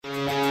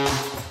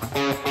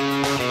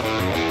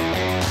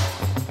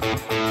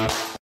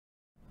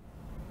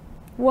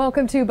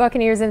Welcome to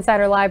Buccaneers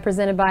Insider Live,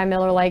 presented by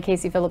Miller Lite.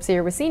 Casey Phillips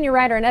here with senior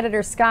writer and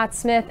editor Scott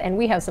Smith, and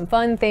we have some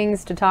fun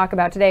things to talk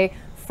about today.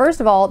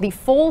 First of all, the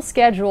full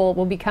schedule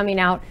will be coming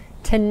out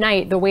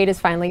tonight. The wait is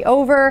finally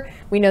over.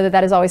 We know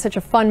that is always such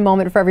a fun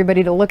moment for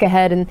everybody to look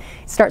ahead and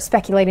start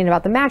speculating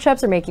about the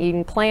matchups or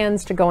making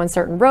plans to go on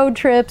certain road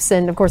trips.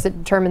 And of course, it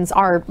determines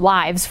our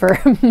lives for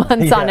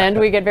months on end.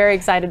 We get very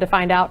excited to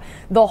find out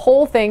the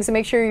whole thing. So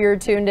make sure you're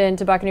tuned in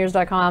to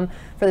Buccaneers.com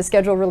for the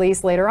schedule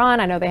release later on.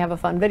 I know they have a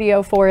fun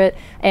video for it.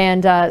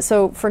 And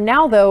so for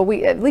now, though,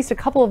 at least a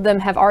couple of them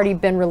have already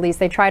been released.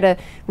 They try to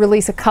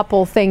release a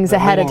couple things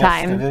ahead of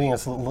time. They're giving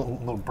us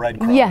little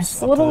breadcrumbs.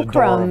 Yes, little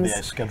crumbs.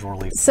 The schedule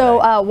release.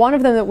 So one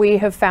of them that we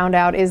have found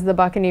out is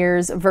the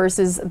Buccaneers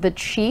versus the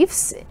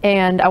Chiefs.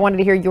 And I wanted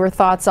to hear your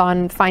thoughts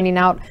on finding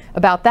out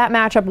about that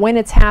matchup, when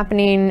it's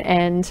happening,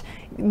 and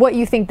what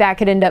you think that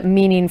could end up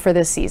meaning for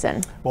this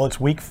season. Well, it's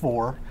week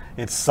 4.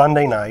 It's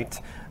Sunday night.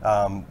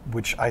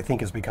 Which I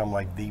think has become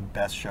like the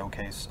best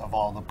showcase of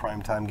all the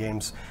primetime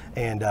games.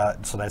 And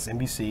so that's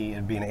NBC.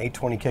 It'd be an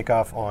 8:20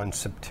 kickoff on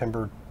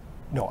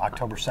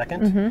October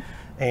 2nd. Mm-hmm.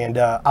 And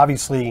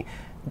obviously,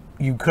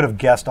 you could have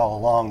guessed all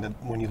along that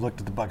when you looked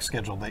at the Bucs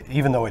schedule, that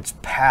even though it's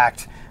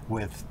packed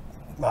with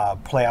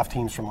playoff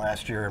teams from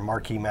last year and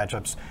marquee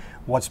matchups,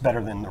 what's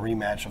better than the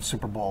rematch of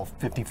Super Bowl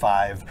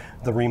 55,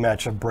 the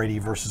rematch of Brady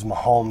versus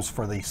Mahomes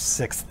for the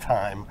 6th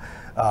time?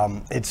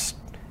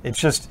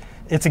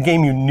 It's a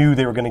game you knew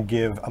they were going to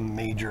give a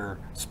major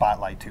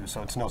spotlight to,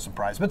 so it's no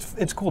surprise. But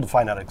it's cool to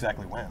find out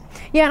exactly when.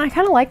 Yeah, and I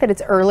kind of like that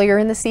it's earlier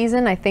in the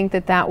season. I think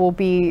that will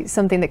be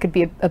something that could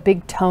be a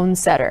big tone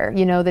setter.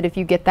 You know, that if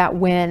you get that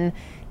win,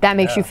 that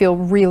makes you feel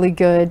really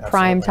good.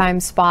 Prime time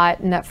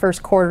spot in that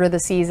first quarter of the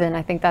season.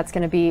 I think that's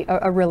going to be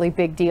a really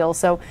big deal.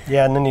 So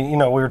yeah, and then we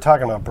were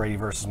talking about Brady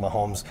versus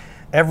Mahomes.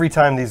 Every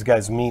time these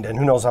guys meet, and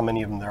who knows how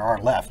many of them there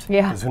are left,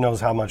 because who knows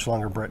how much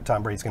longer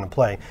Tom Brady's going to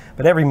play.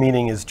 But every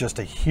meeting is just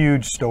a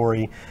huge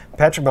story.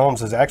 Patrick Mahomes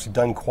has actually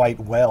done quite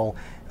well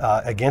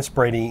against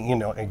Brady,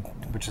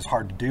 which is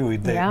hard to do.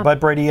 But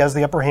Brady has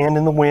the upper hand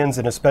in the wins,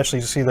 and especially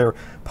to see their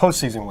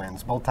postseason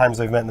wins. Both times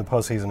they've met in the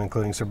postseason,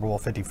 including Super Bowl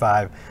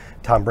 55,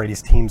 Tom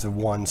Brady's teams have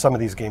won. Some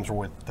of these games were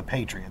with the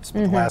Patriots,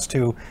 but the last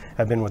 2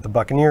 have been with the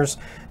Buccaneers.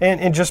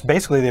 And just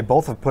basically, they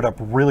both have put up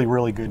really,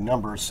 really good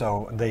numbers,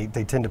 so they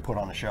tend to put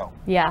on a show.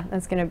 Yeah,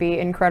 that's going to be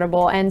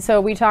incredible. And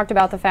so we talked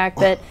about the fact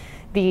that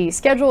the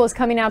schedule is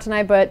coming out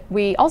tonight, but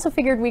we also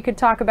figured we could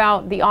talk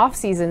about the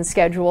off-season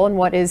schedule and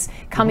what is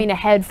coming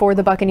ahead for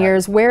the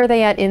Buccaneers. Where are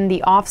they at in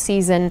the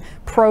off-season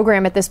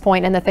program at this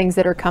point, and the things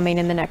that are coming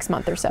in the next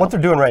month or so? What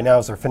they're doing right now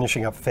is they're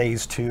finishing up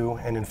Phase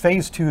 2, and in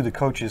Phase 2, the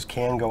coaches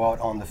can go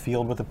out on the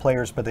field with the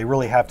players, but they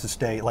really have to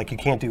stay, like you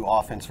can't do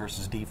offense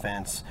versus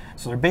defense.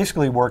 So they're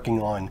basically working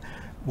on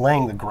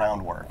laying the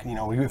groundwork.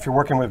 If you're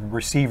working with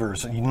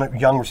receivers,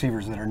 young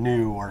receivers that are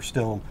new or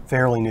still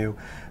fairly new,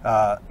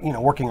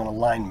 working on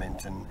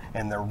alignment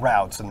and their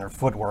routes and their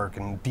footwork,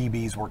 and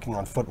DBs working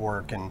on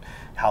footwork and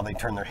how they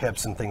turn their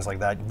hips and things like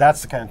that.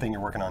 That's the kind of thing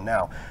you're working on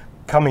now.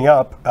 Coming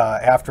up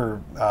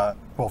after,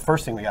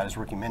 first thing we got is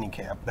rookie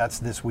minicamp. That's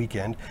this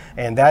weekend,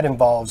 and that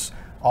involves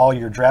all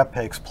your draft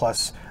picks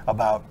plus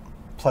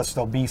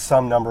there'll be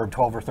some number of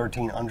 12 or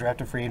 13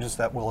 undrafted free agents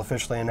that will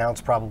officially announce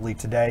probably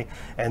today.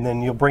 And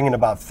then you'll bring in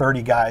about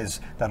 30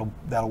 guys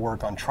that'll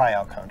work on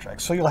tryout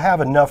contracts. So you'll have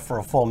enough for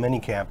a full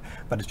minicamp,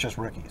 but it's just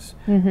rookies,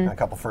 and a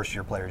couple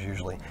first-year players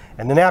usually.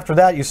 And then after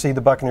that, you see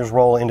the Buccaneers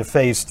roll into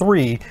Phase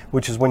 3,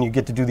 which is when you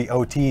get to do the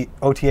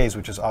OTAs,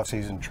 which is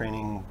off-season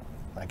training.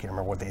 I can't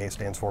remember what the A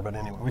stands for, but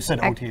anyway, we said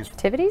OTAs.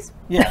 Activities?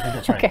 Yeah, I think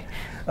that's right.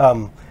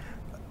 Okay.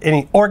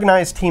 Any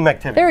organized team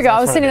activity. There we go. I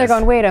was sitting there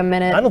going, wait a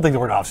minute. I don't think the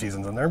word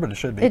off-season's in there, but it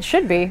should be. It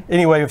should be.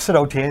 Anyway, we've said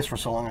OTAs for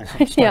so long, I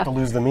start to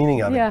lose the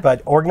meaning of it.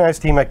 But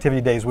organized team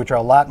activity days, which are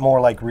a lot more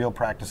like real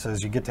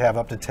practices, you get to have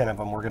up to 10 of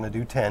them. We're going to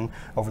do 10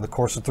 over the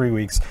course of 3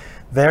 weeks.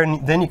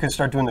 Then you can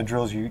start doing the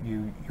drills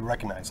you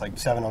recognize, like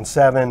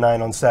 7-on-7,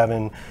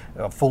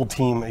 9-on-7, full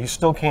team. You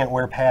still can't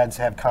wear pads,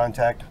 have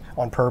contact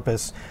on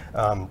purpose.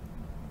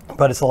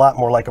 But it's a lot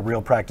more like a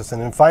real practice.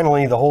 And then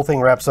finally, the whole thing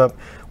wraps up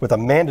with a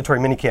mandatory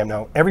minicamp.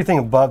 Now, everything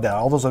above that,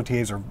 all those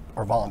OTAs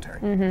are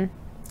voluntary.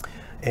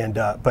 And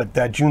but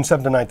that June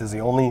 7th to 9th is the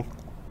only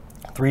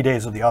 3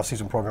 days of the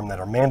off-season program that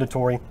are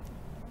mandatory.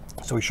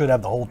 So we should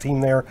have the whole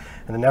team there.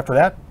 And then after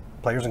that,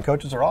 players and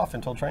coaches are off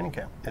until training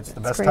camp. It's the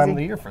best time of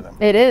the year for them.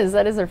 It is.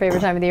 That is their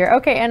favorite time of the year.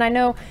 Okay, and I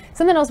know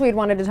something else we'd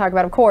wanted to talk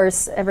about. Of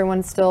course,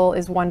 everyone still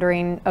is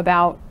wondering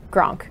about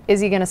Gronk. Is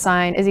he going to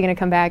sign? Is he going to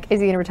come back? Is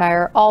he going to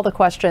retire? All the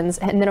questions.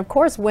 And then, of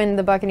course, when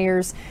the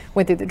Buccaneers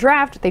went through the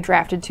draft, they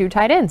drafted 2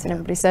 tight ends. And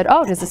everybody said,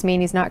 oh, does this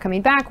mean he's not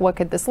coming back? What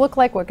could this look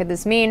like? What could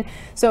this mean?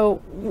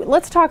 So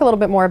let's talk a little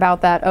bit more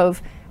about that,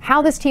 of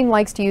how this team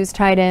likes to use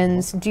tight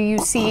ends. Do you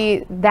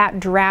see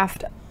that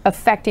draft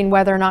affecting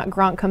whether or not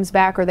Gronk comes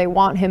back, or they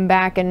want him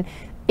back? And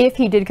if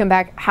he did come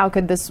back, how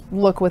could this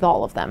look with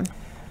all of them?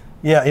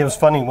 Yeah, it was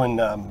funny when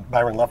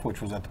Byron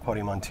Leftwich was at the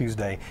podium on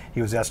Tuesday.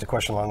 He was asked a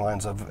question along the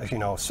lines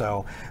of,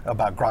 so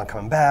about Gronk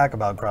coming back,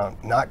 about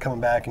Gronk not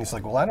coming back, and he's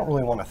like, well, I don't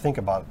really want to think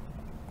about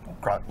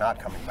Gronk not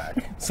coming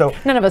back. So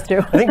none of us do.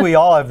 I think we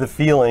all have the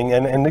feeling,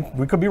 and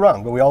we could be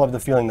wrong, but we all have the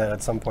feeling that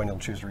at some point he'll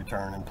choose to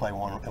return and play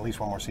at least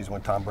one more season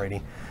with Tom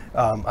Brady.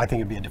 I think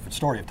it'd be a different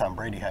story if Tom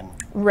Brady hadn't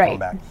come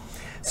back.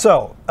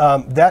 So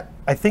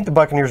I think the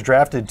Buccaneers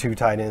drafted 2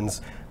 tight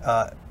ends.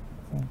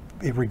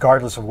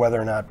 Regardless of whether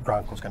or not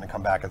Gronk was going to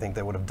come back, I think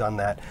they would have done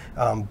that.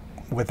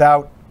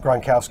 Without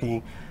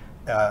Gronkowski,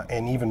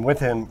 and even with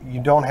him,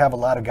 you don't have a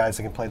lot of guys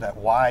that can play that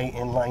Y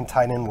inline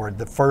tight end where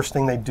the first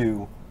thing they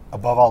do,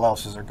 above all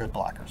else, is they're good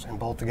blockers. And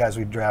both the guys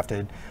we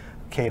drafted,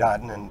 Cade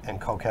Otton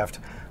and Cole Keft,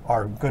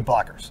 are good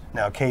blockers.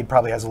 Now, Cade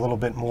probably has a little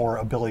bit more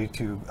ability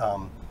to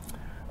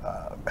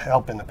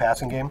help in the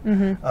passing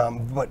game.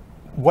 But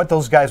what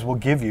those guys will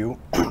give you,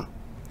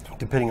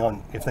 depending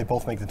on if they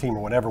both make the team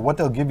or whatever, what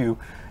they'll give you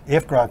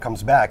if Gronk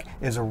comes back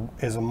is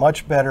a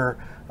much better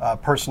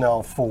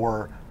personnel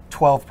for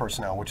 12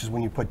 personnel, which is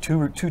when you put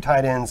two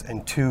tight ends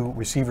and 2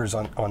 receivers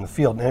on the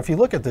field. And if you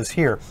look at this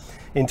here,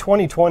 in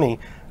 2020,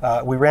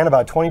 we ran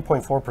about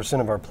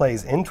 20.4% of our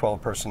plays in 12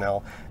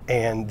 personnel,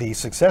 and the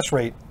success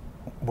rate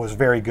was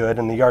very good,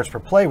 and the yards per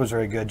play was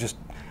very good. Just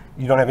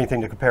you don't have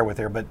anything to compare with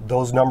there, but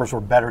those numbers were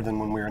better than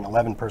when we were in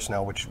 11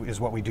 personnel, which is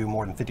what we do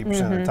more than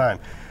 50% of the time.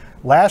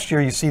 Last year,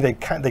 you see they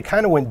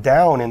kind of went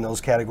down in those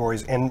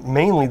categories, and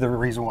mainly the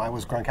reason why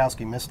was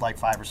Gronkowski missed like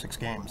 5 or 6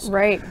 games.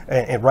 Right.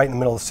 And right in the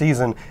middle of the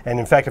season. And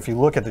in fact, if you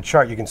look at the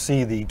chart, you can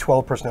see the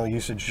 12 personnel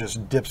usage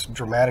just dips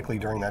dramatically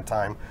during that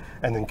time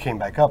and then came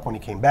back up when he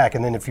came back.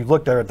 And then if you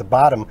look there at the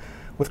bottom,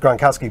 with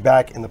Gronkowski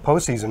back in the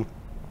postseason,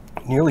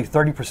 nearly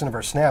 30% of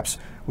our snaps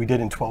we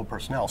did in 12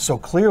 personnel. So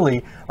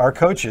clearly our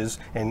coaches,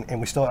 and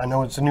we still, I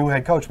know it's a new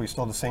head coach, we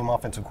still have the same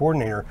offensive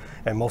coordinator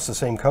and most of the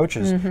same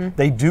coaches,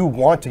 they do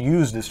want to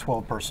use this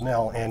 12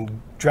 personnel,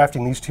 and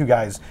drafting these 2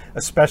 guys,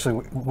 especially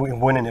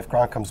when and if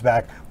Gronk comes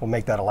back, will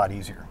make that a lot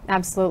easier.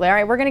 Absolutely. All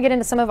right, we're going to get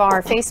into some of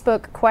our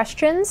Facebook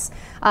questions.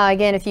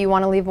 Again, if you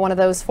want to leave one of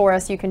those for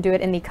us, you can do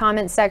it in the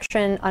comment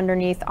section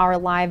underneath our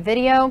live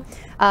video.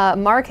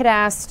 Mark had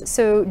asked,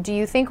 so do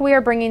you think we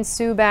are bringing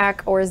Suh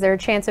back, or is there a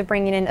chance of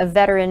bringing in a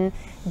veteran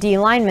D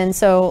lineman?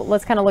 So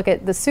let's kind of look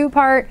at the Suh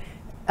part,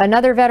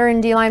 another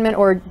veteran D lineman,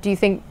 or do you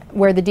think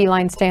where the D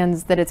line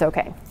stands that it's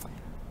okay?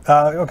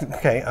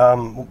 Okay.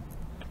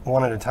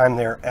 One at a time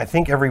there. I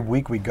think every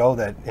week we go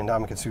that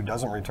Ndamukong Suh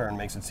doesn't return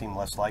makes it seem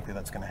less likely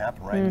that's going to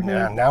happen, right?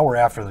 Now we're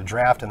after the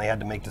draft, and they had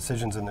to make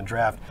decisions in the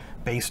draft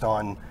based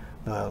on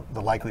the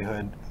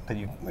likelihood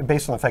that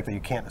based on the fact that you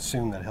can't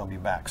assume that he'll be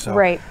back. So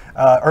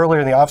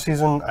earlier in the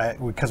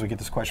offseason, because we get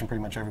this question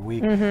pretty much every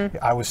week,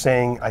 I was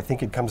saying I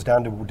think it comes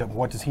down to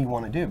what does he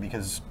want to do,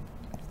 because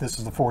this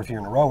is the 4th year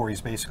in a row where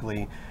he's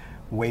basically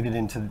waded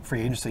into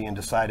free agency and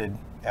decided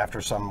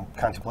after some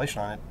contemplation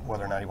on it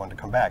whether or not he wanted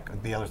to come back.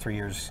 The other 3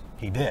 years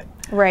he did.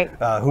 Right.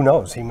 Who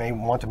knows? He may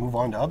want to move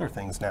on to other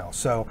things now.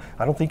 So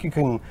I don't think you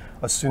can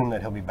assume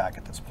that he'll be back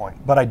at this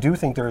point. But I do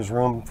think there is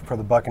room for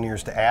the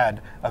Buccaneers to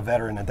add a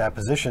veteran at that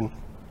position,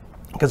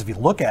 because if you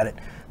look at it,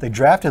 they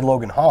drafted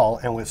Logan Hall,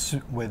 and with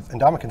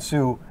Ndamukong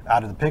Suh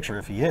out of the picture,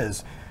 if he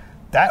is,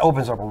 that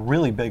opens up a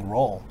really big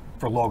role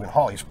for Logan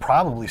Hall. He's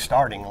probably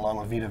starting along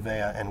with Vita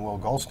Vea and Will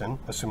Golston,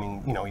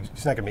 assuming,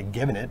 he's not going to be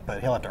given it,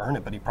 but he'll have to earn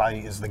it, but he probably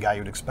is the guy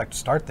you'd expect to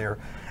start there.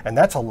 And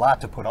that's a lot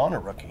to put on a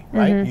rookie,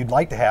 right? You'd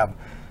like to have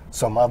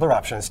some other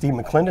options. Steve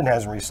McClendon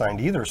hasn't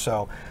re-signed either.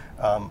 So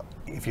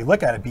if you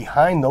look at it,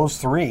 behind those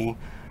 3,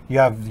 you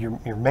have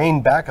your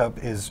main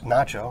backup is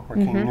Nacho, or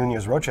King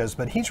Nunez-Roches,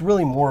 but he's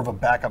really more of a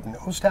backup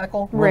nose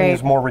tackle. Really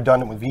is more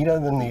redundant with Vita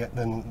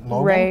than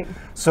Logan. Right.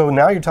 So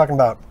now you're talking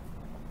about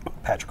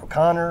Patrick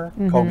O'Connor,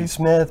 Kobe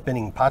Smith,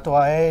 Benning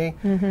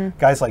Patoae,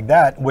 guys like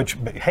that, which,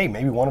 hey,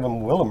 maybe one of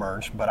them will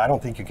emerge, but I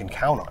don't think you can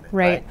count on it.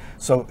 Right.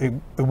 So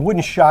it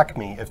wouldn't shock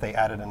me if they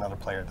added another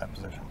player at that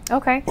position.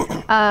 Okay.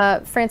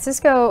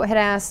 Francisco had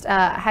asked,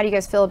 how do you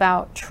guys feel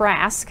about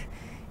Trask?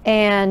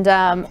 And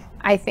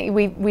I think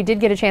we did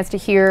get a chance to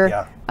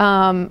hear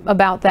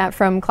about that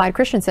from Clyde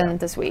Christensen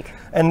this week.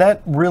 And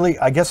that really,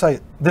 I guess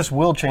this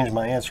will change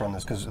my answer on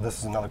this, because this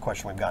is another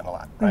question we've gotten a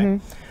lot,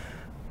 right?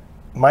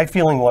 My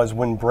feeling was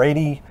when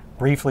Brady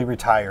briefly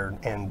retired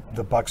and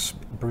the Bucs,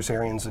 Bruce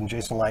Arians and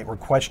Jason Light, were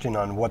questioned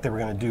on what they were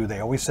going to do, they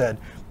always said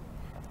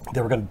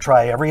they were going to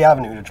try every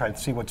avenue to try to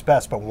see what's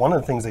best. But one of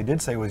the things they did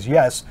say was,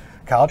 yes,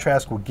 Kyle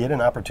Trask would get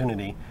an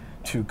opportunity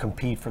to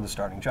compete for the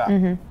starting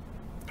job.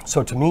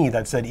 So to me,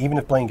 that said, even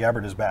if Blaine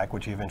Gabbert is back,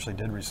 which he eventually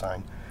did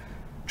resign,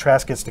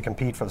 Trask gets to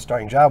compete for the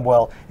starting job.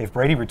 Well, if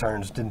Brady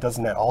returns,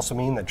 doesn't that also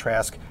mean that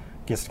Trask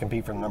gets to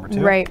compete for the number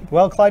 2? Right.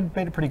 Well, Clyde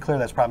made it pretty clear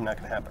that's probably not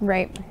going to happen.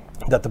 Right.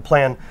 That the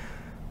plan,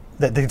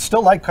 that they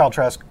still like Kyle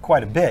Trask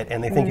quite a bit,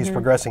 and they think he's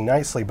progressing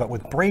nicely, but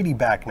with Brady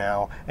back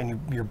now, and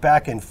you're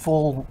back in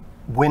full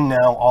win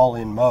now,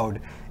 all-in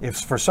mode, if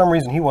for some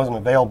reason he wasn't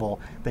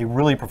available, they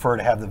really prefer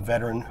to have the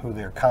veteran who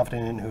they're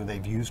confident in, who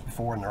they've used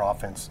before in their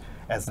offense,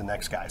 as the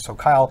next guy. So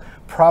Kyle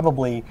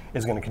probably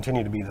is going to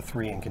continue to be the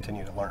 3 and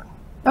continue to learn.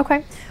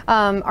 Okay.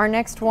 Our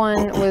next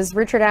one was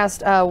Richard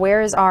asked,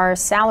 where is our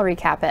salary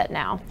cap at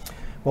now?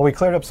 Well, we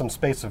cleared up some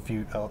space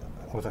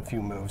with a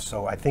few moves,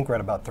 so I think we're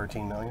at about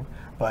 13 million.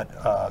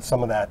 But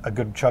some of that, a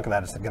good chunk of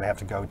that is going to have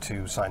to go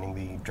to signing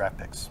the draft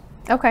picks.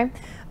 Okay.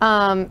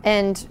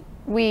 And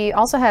we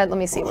also had, let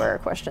me see where our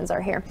questions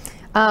are here.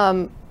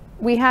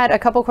 We had a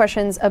couple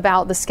questions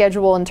about the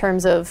schedule in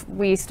terms of,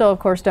 we still, of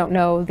course, don't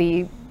know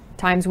the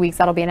times, weeks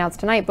that'll be announced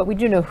tonight, but we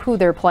do know who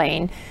they're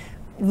playing.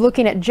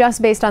 Looking at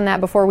just based on that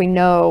before we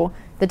know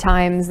the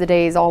times, the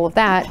days, all of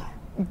that,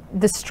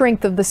 the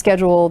strength of the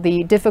schedule,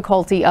 the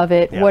difficulty of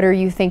it, what are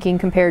you thinking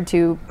compared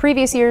to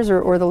previous years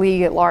or the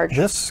league at large?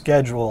 This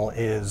schedule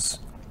is,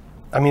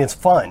 I mean, it's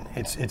fun.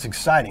 It's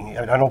exciting.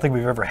 I don't think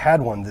we've ever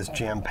had one this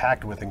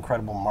jam-packed with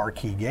incredible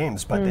marquee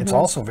games, but it's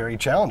also very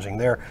challenging.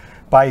 They're,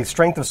 by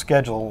strength of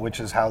schedule, which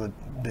is how the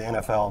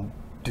NFL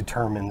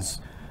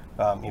determines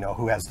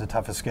who has the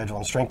toughest schedule,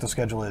 and strength of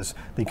schedule is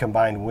the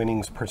combined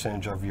winnings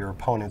percentage of your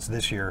opponents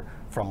this year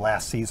from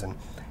last season.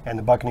 And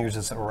the Buccaneers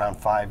is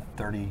around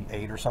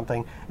 538 or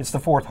something. It's the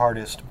fourth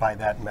hardest by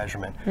that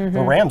measurement.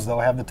 The Rams, though,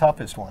 have the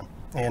toughest one.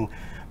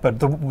 But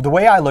the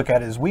way I look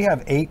at it is we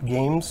have 8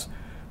 games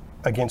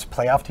against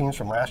playoff teams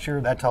from last year.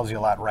 That tells you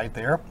a lot right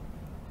there.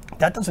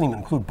 That doesn't even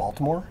include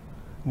Baltimore,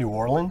 New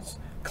Orleans,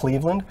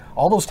 Cleveland.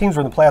 All those teams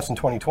were in the playoffs in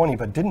 2020,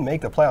 but didn't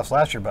make the playoffs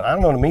last year. But I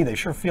don't know, to me, they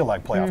sure feel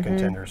like playoff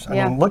contenders.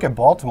 I mean, look at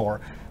Baltimore.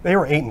 They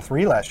were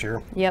 8-3 last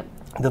year. Yep.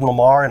 Then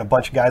Lamar and a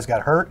bunch of guys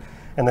got hurt,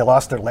 and they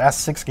lost their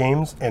last 6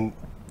 games, and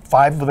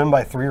 5 of them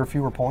by 3 or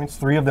fewer points,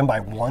 3 of them by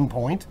 1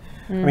 point.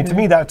 I mean, to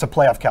me, that's a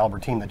playoff caliber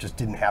team that just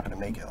didn't happen to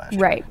make it last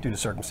year due to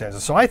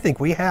circumstances. So I think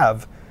we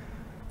have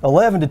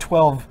 11 to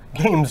 12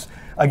 games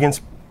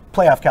against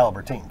playoff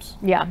caliber teams.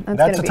 Yeah,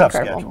 that's a tough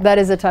schedule. That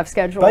is a tough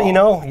schedule. But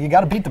you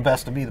got to beat the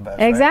best to be the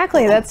best.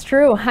 Exactly, right? That's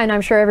true. And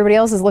I'm sure everybody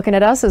else is looking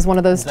at us as one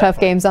of those tough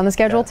games on the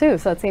schedule too,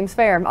 so that seems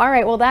fair. All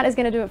right, well, that is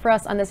going to do it for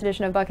us on this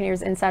edition of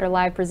Buccaneers Insider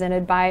Live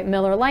presented by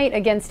Miller Lite.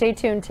 Again, stay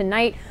tuned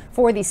tonight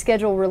for the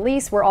schedule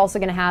release. We're also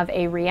going to have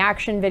a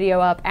reaction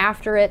video up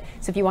after it,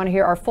 so if you want to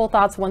hear our full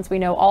thoughts once we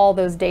know all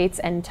those dates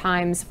and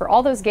times for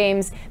all those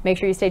games, make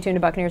sure you stay tuned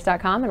to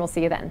Buccaneers.com, and we'll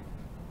see you then.